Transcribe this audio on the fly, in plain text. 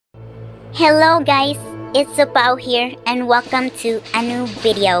Hello guys, it's Upaw here and welcome to a new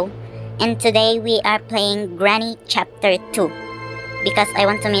video. And today we are playing Granny Chapter 2 because I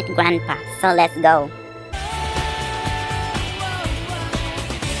want to meet Grandpa, so let's go.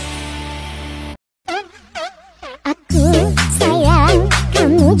 Aku sayang,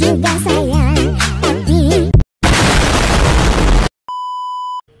 kamu juga sayang, tapi...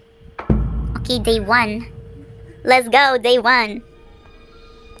 Okay, day 1. Let's go, day 1.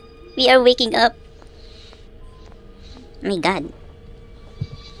 We are waking up. Oh my god.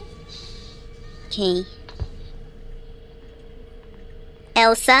 Okay.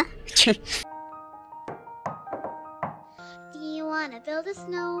 Elsa? Do you wanna build a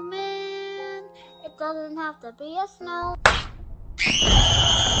snowman? It doesn't have to be a snow.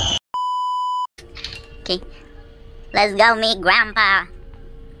 Okay. Let's go meet Grandpa.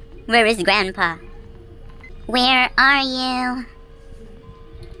 Where is Grandpa? Where are you?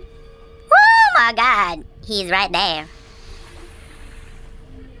 Oh my god, he's right there.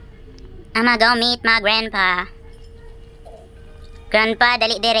 I'ma go meet my grandpa. Grandpa,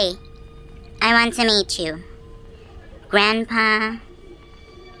 dali dire. I want to meet you. Grandpa.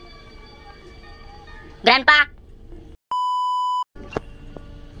 Grandpa!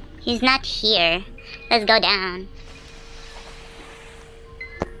 He's not here. Let's go down.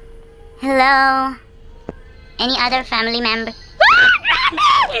 Hello? Any other family member?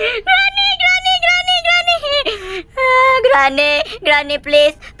 Granny,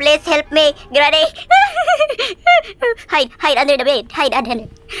 please help me, Granny. Hide under the bed, hide under.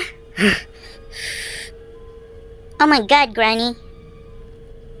 Oh my god, Granny.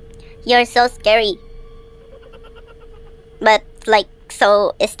 You're so scary. But, like,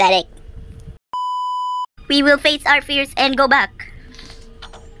 so aesthetic. We will face our fears and go back.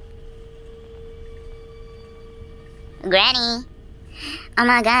 Granny. Oh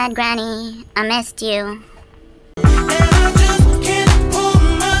my god, Granny. I missed you.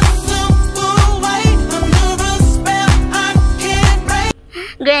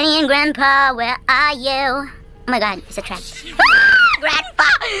 Granny and Grandpa, where are you? Oh my god, it's a trap. Grandpa!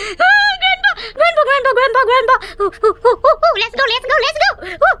 Grandpa! Let's go!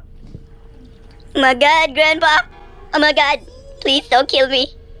 Oh my god, Grandpa! Oh my god, please don't kill me.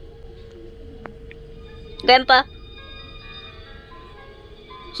 Grandpa.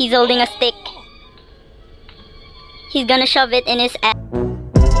 He's holding a stick. He's gonna shove it in his ass.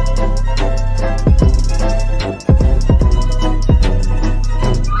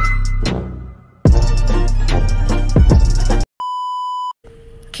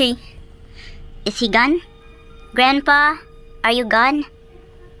 Okay. Is he gone? Grandpa, are you gone?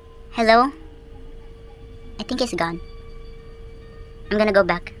 Hello? I think he's gone. I'm gonna go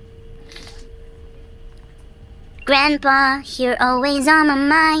back. Grandpa, you're always on my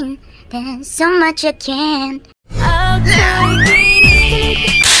mind. There's so much I can't.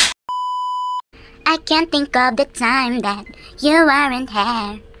 I can't think of the time that you weren't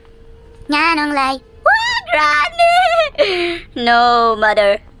here. Nganong like, what, Granny? No,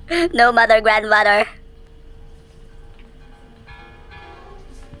 mother, grandmother.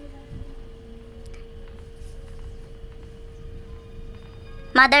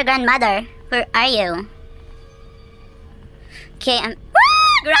 Mother, grandmother, where are you? Okay, I'm...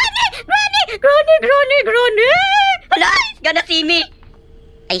 Granny! Hala, he's gonna see me!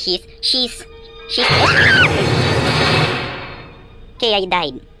 Ay, she's... Okay, I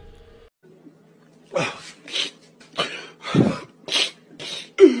died.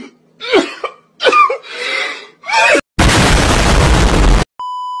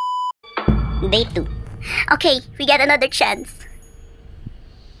 Day 2. Okay, we get another chance.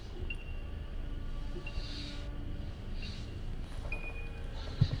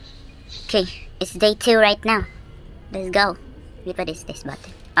 Okay, it's day 2 right now. Let's go. What is this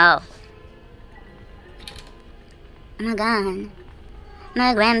button? Oh. Oh my god.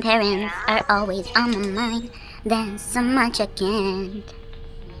 My grandparents are always on my mind. There's so much I can't.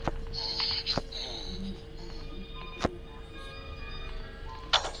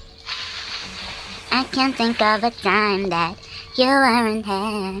 I can't think of a time that you weren't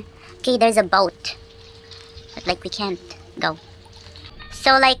here. Okay, there's a boat. But like we can't go.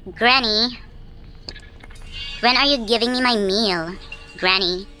 So like, Granny, when are you giving me my meal?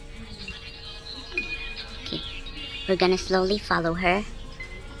 Granny. Okay, we're gonna slowly follow her.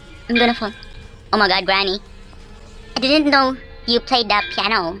 I'm gonna follow. Oh my god, Granny. I didn't know you played the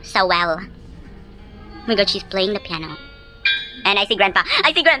piano so well. Oh my god, she's playing the piano. And I see Grandpa. Oh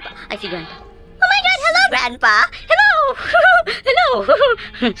my god, hello, Grandpa. Hello.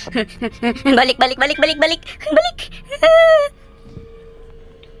 Balik.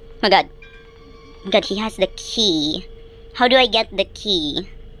 Oh my god. God, he has the key. How do I get the key?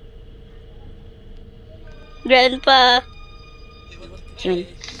 Grandpa!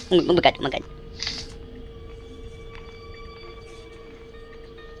 Oh my god, oh my god.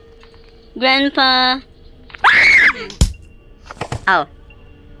 Grandpa! Oh.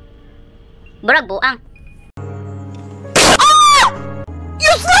 Burag buang. Ah!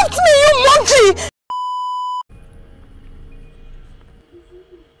 You slapped me, you monkey!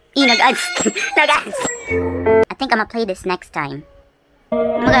 Nag-ads. Nag-ads. I think I'm gonna play this next time.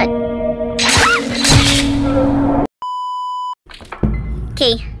 Oh my god.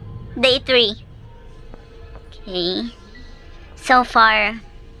 Okay. Day 3. Okay. So far,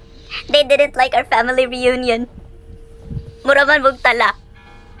 they didn't like our family reunion. Muraman bugtala.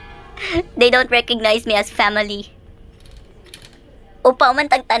 They don't recognize me as family. Upaw man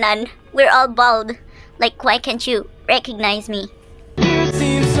tagtanan. We're all bald. Like, why can't you recognize me?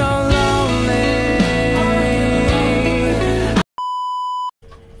 Seems so lonely.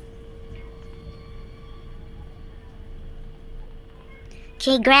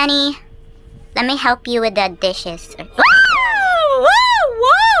 Okay, Granny. Let me help you with the dishes. Wow!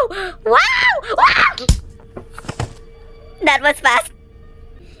 Wow! Wow! Wow! That was fast.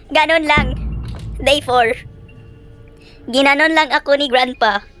 Ganon lang. Day 4. Ginanon lang ako ni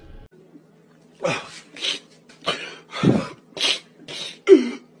Grandpa.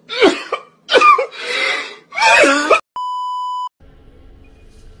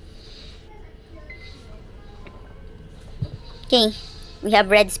 Okay, we have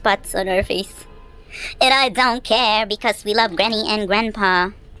red spots on our face. And I don't care because we love Granny and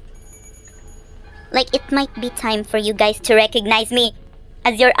Grandpa. Like, it might be time for you guys to recognize me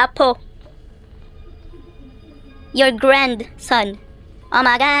as your apo. Your grandson. Oh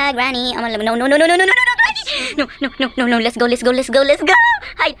my god, Granny. Oh my, no, no, no, no, no, no, no, no, no, Granny. No, no, no, no, no, let's go, let's go, let's go, let's go.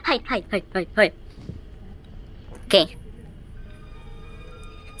 Hide, hide, hide, hide, hide, hide. Okay.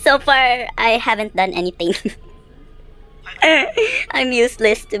 So far, I haven't done anything. I'm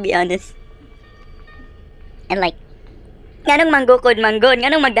useless, to be honest. And like, nganong manggukod manggon?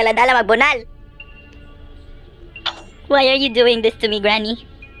 Nganong magdala-dala magbunal? Why are you doing this to me, Granny?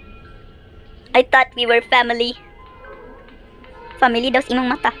 I thought we were family. Family daw sa imong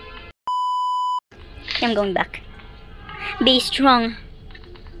mata. I'm going back. Be strong.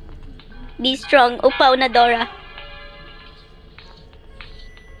 Be strong. Upaw na Dora.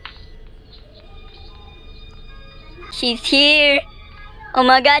 She's here. Oh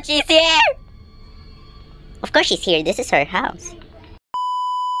my god, she's here. Of course she's here. This is her house.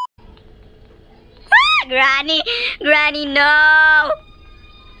 Ah, Granny. Granny, no.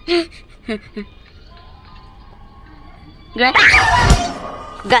 Granny.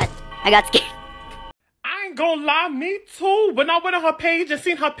 God, I got scared. I ain't gonna lie, me too. When I went on her page and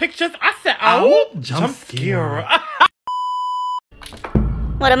seen her pictures, I said, "Oh, jump scare."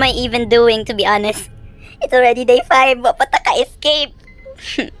 What am I even doing, to be honest? It's already day 5. Ba't ka escape?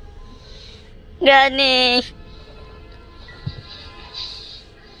 Granny.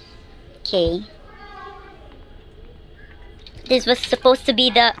 Okay. This was supposed to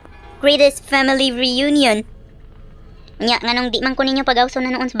be the greatest family reunion. Nga, nganong di man ko ninyo pag-awso na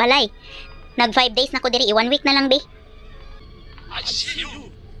noon sa balay. Nag 5 days na ko diri, 1 week na lang, be. I see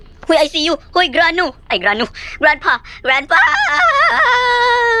you. Hoy, I see you. Hoy, Granu. Ay, Granu. Grandpa. Grandpa.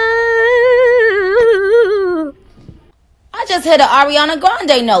 I just hit an Ariana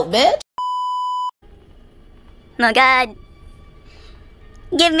Grande note, bitch. My God.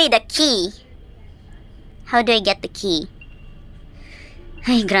 Give me the key. How do I get the key?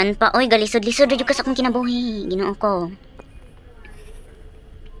 Ay, Grandpa. Oy, galisod-lisod rin ka sa akong kinabuhi. Ginoo ko.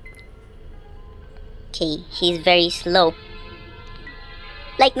 Okay, he's very slow.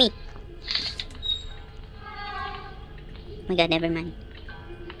 Like me. Oh my god, never mind.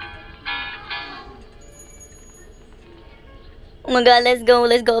 Oh my god, let's go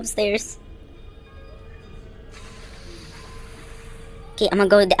upstairs. Okay, I'm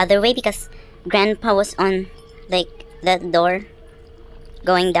gonna go the other way because Grandpa was on, like, that door.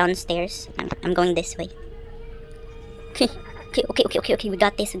 Going downstairs. I'm going this way. Okay, we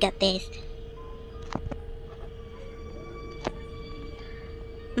got this, we got this.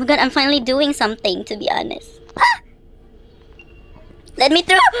 Oh my god, I'm finally doing something, to be honest. Let me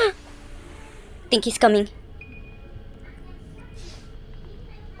through! I think he's coming.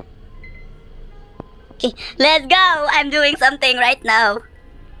 Okay, let's go! I'm doing something right now.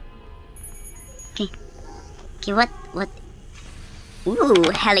 Okay. Okay, what? Ooh,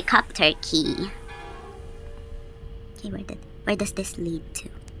 helicopter key. Okay, where does this lead to?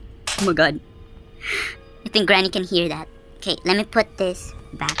 Oh my god. I think Granny can hear that. Okay, let me put this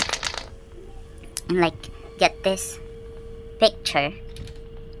back. and like get this picture.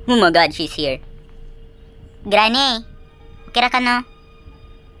 Oh my god, she's here. Granny, okay ra ka no?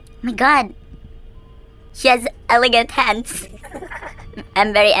 Oh my god, she has elegant hands.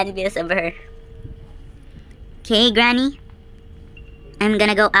 I'm very envious of her. Okay, Granny, I'm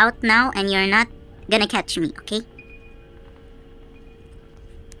gonna go out now and you're not gonna catch me, okay?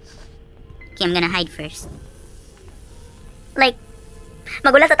 Okay, I'm gonna hide first. Like,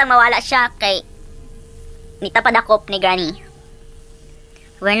 magulat sa tang mawala siya kay nitapadakop ni Granny.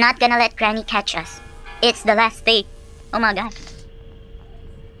 We're not gonna let Granny catch us. It's the last day. Oh my god.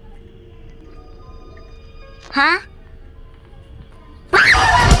 Huh?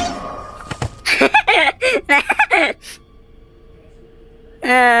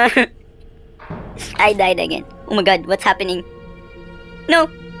 I died again. Oh my god, what's happening? No!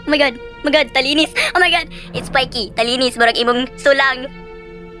 Oh my god! Oh my god, talinis! Oh my god! It's spiky! Talinis! Barag imong sulang!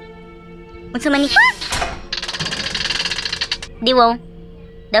 Unsa man ni? Diwo,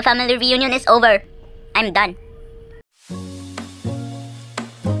 the family reunion is over. I'm done.